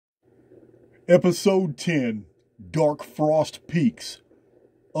Episode 10, Darkfrost Peaks,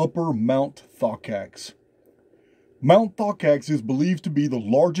 Upper Mount Thokax. Mount Thokax is believed to be the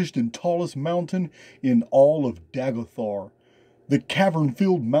largest and tallest mountain in all of Daggothar. The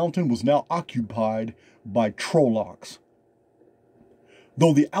cavern-filled mountain was now occupied by Trollocs.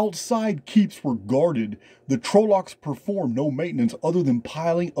 Though the outside keeps were guarded, the Trollocs performed no maintenance other than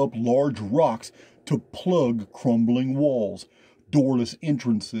piling up large rocks to plug crumbling walls, doorless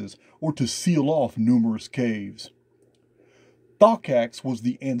entrances, or to seal off numerous caves. Thokax was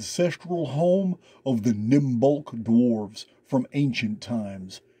the ancestral home of the Nimbulk dwarves from ancient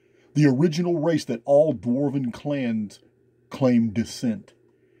times, the original race that all dwarven clans claimed descent.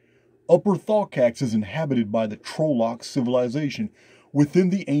 Upper Thokax is inhabited by the Trolloc civilization within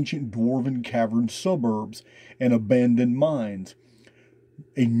the ancient dwarven cavern suburbs and abandoned mines,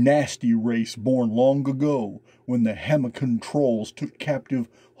 a nasty race born long ago when the Hamakan trolls took captive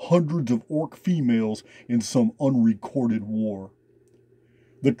hundreds of orc females in some unrecorded war.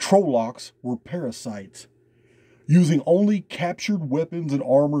 The Trollocs were parasites, using only captured weapons and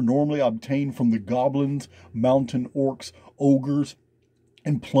armor normally obtained from the goblins, mountain orcs, ogres,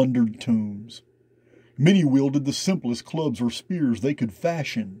 and plundered tombs. Many wielded the simplest clubs or spears they could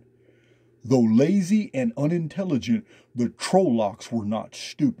fashion. Though lazy and unintelligent, the Trollocs were not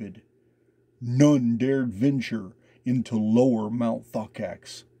stupid. None dared venture into lower Mount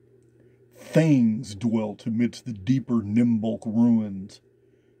Thokax. Thangs dwelt amidst the deeper Nimbulk ruins.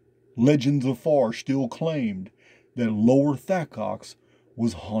 Legends afar still claimed that lower Thokax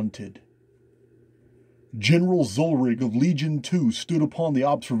was haunted. General Zulrig of Legion II stood upon the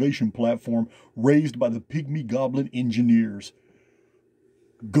observation platform raised by the pygmy goblin engineers.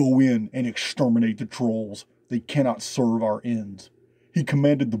 "Go in and exterminate the trolls. They cannot serve our ends," he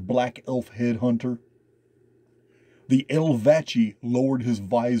commanded the black elf headhunter. The Elvachi lowered his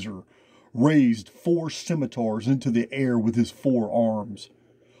visor, raised 4 scimitars into the air with his 4 arms.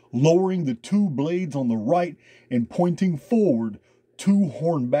 Lowering the 2 blades on the right and pointing forward, 2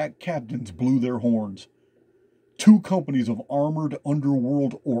 hornback captains blew their horns. 2 companies of armored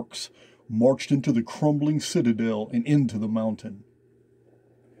underworld orcs marched into the crumbling citadel and into the mountain.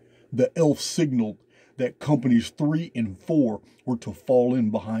 The elf signaled that companies 3 and 4 were to fall in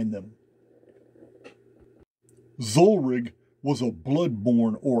behind them. Zulrig was a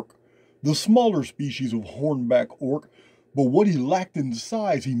blood-born orc, the smaller species of hornback orc, but what he lacked in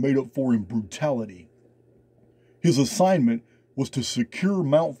size he made up for in brutality. His assignment was to secure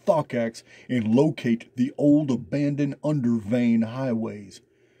Mount Thokax and locate the old abandoned undervein highways,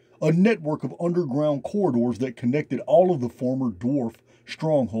 a network of underground corridors that connected all of the former dwarf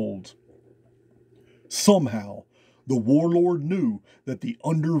strongholds. Somehow, the warlord knew that the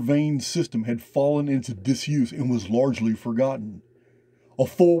undervein system had fallen into disuse and was largely forgotten. A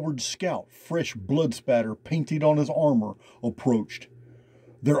forward scout, fresh blood spatter painted on his armor, approached.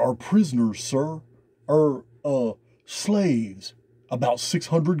 "There are prisoners, sir. Slaves. About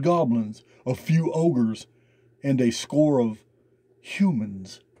 600 goblins, a few ogres, and a score of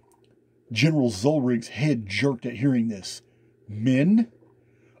humans." General Zulrig's head jerked at hearing this. "Men?"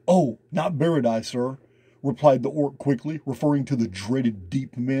 "Oh, not Baradai, sir," replied the orc quickly, referring to the dreaded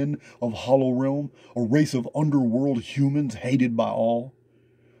Deep Men of Hollow Realm, a race of underworld humans hated by all.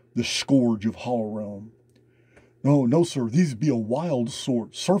 The scourge of Hollow Realm. No, sir, these be a wild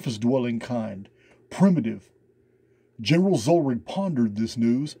sort, surface-dwelling kind, primitive." General Zulrig pondered this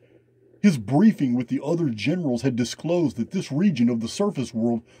news. His briefing with the other generals had disclosed that this region of the surface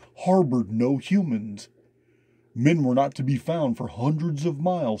world harbored no humans. Men were not to be found for hundreds of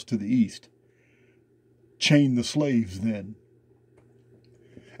miles to the east. Chain the slaves, then.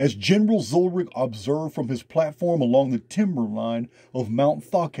 As General Zulrig observed from his platform along the timberline of Mount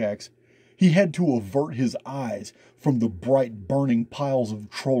Thokax, he had to avert his eyes from the bright burning piles of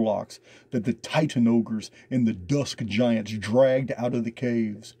Trollocs that the Titan ogres and the Dusk giants dragged out of the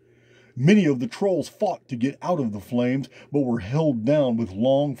caves. Many of the trolls fought to get out of the flames, but were held down with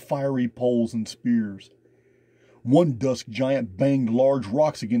long fiery poles and spears. One Dusk giant banged large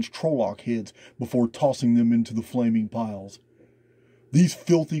rocks against Trolloc heads before tossing them into the flaming piles. These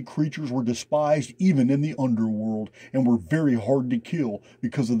filthy creatures were despised even in the underworld and were very hard to kill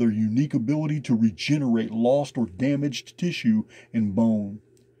because of their unique ability to regenerate lost or damaged tissue and bone.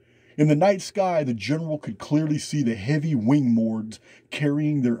 In the night sky, the general could clearly see the heavy wingmords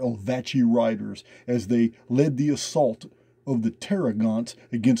carrying their Elvachi riders as they led the assault of the Terragants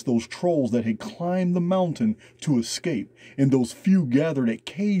against those trolls that had climbed the mountain to escape, and those few gathered at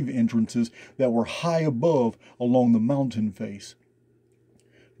cave entrances that were high above along the mountain face.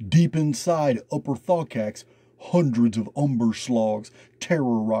 Deep inside Upper Thokax, Hundreds of umber slogs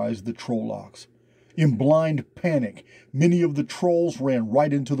terrorized the Trollocs. In blind panic, many of the trolls ran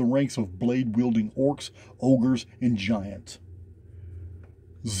right into the ranks of blade-wielding orcs, ogres, and giants.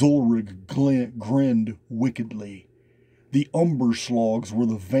 Zulrich grinned wickedly. The umber slogs were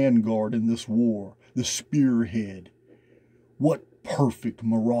the vanguard in this war, the spearhead. What perfect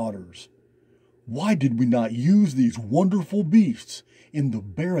marauders! Why did we not use these wonderful beasts in the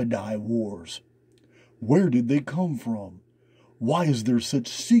Baradai Wars? Where did they come from? Why is there such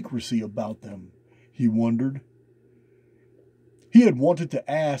secrecy about them? He wondered. He had wanted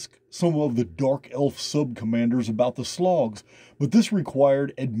to ask some of the Dark Elf sub-commanders about the slogs, but this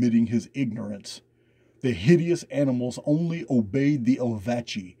required admitting his ignorance. The hideous animals only obeyed the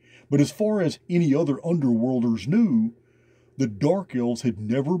Elvachi, but as far as any other underworlders knew, the Dark Elves had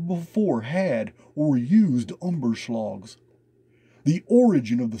never before had or used umber slogs. The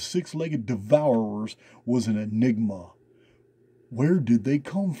origin of the six-legged devourers was an enigma. Where did they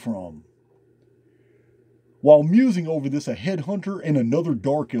come from? While musing over this, a headhunter and another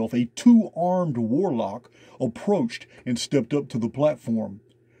Dark Elf, a two-armed warlock, approached and stepped up to the platform.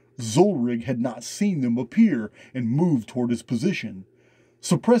 Zulrich had not seen them appear and moved toward his position.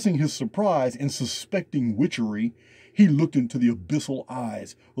 Suppressing his surprise and suspecting witchery, he looked into the abyssal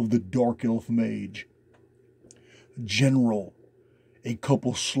eyes of the Dark Elf mage. General, a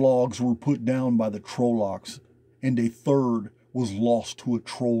couple slogs were put down by the Trollocs, and a third was lost to a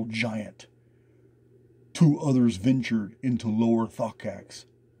troll giant. 2 others ventured into lower Thokax.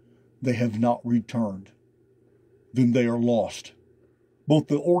 They have not returned. Then they are lost. Both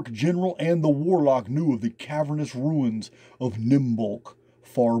the orc general and the warlock knew of the cavernous ruins of Nimbolc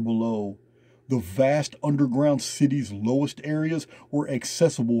far below. The vast underground city's lowest areas were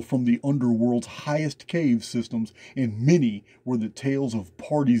accessible from the underworld's highest cave systems, and many were the tales of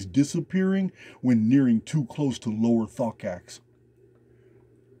parties disappearing when nearing too close to lower Thokax.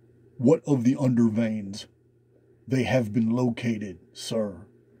 What of the underveins? They have been located, sir.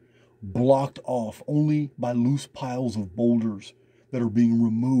 Blocked off only by loose piles of boulders that are being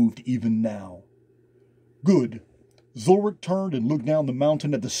removed even now. Good. Zulrich turned and looked down the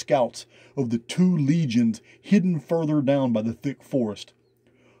mountain at the scouts of the 2 legions hidden further down by the thick forest.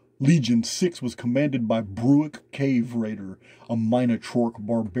 Legion 6 was commanded by Bruick Cave Raider, a Minotauric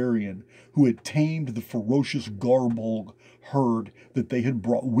barbarian who had tamed the ferocious Garbolg herd that they had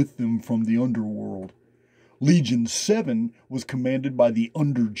brought with them from the underworld. Legion 7 was commanded by the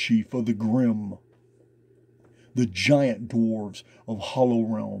Underchief of the Grim, the giant dwarves of Hollow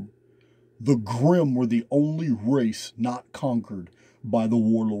Realm. The Grim were the only race not conquered by the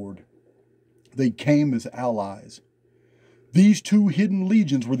warlord. They came as allies. These 2 hidden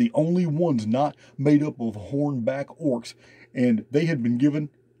legions were the only ones not made up of hornback orcs, and they had been given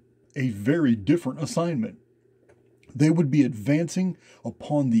a very different assignment. They would be advancing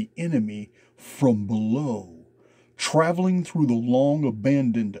upon the enemy from below, traveling through the long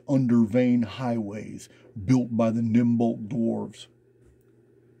abandoned undervein highways built by the Nimbolc dwarves.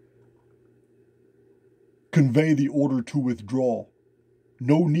 Convey the order to withdraw.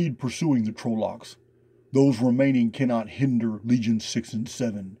 No need pursuing the Trollocs. Those remaining cannot hinder Legion 6 and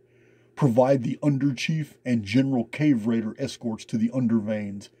 7. Provide the Underchief and General Cave Raider escorts to the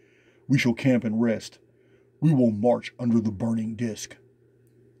underveins. We shall camp and rest. We will march under the burning disk.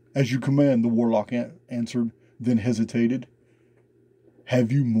 As you command, the warlock answered, then hesitated. Have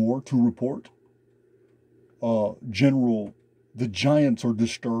you more to report? General, the giants are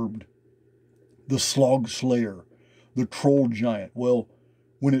disturbed. The Slog Slayer, the troll giant, well,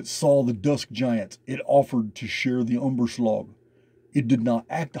 when it saw the dusk giants, it offered to share the umber slog. It did not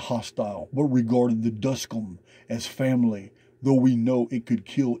act hostile, but regarded the Duskum as family, though we know it could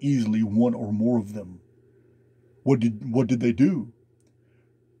kill easily 1 or more of them. What did they do?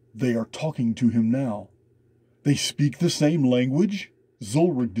 They are talking to him now. They speak the same language?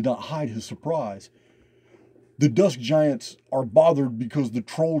 Zulrich did not hide his surprise. The dusk giants are bothered because the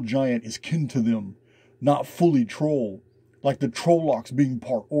troll giant is kin to them, not fully troll, like the Trollocs being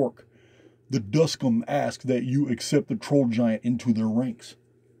part orc. The Duskum ask that you accept the troll giant into their ranks.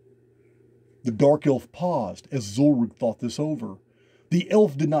 The dark elf paused as Zulrich thought this over. The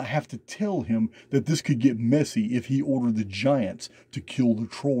elf did not have to tell him that this could get messy if he ordered the giants to kill the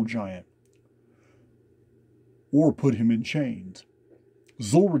troll giant, or put him in chains.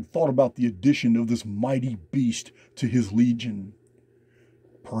 Zulrich thought about the addition of this mighty beast to his legion.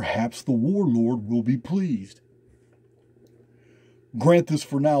 Perhaps the warlord will be pleased. Grant this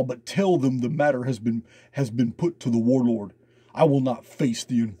for now, but tell them the matter has been put to the warlord. I will not face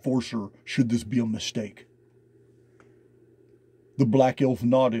the enforcer should this be a mistake. The black elf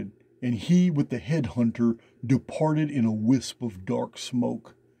nodded, and he with the headhunter departed in a wisp of dark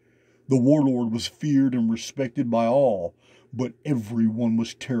smoke. The warlord was feared and respected by all, but everyone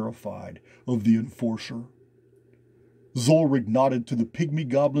was terrified of the enforcer. Zulrich nodded to the pygmy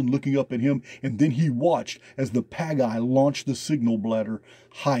goblin looking up at him, and then he watched as the Pagi launched the signal bladder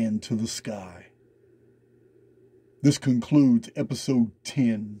high into the sky. This concludes episode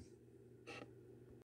 10.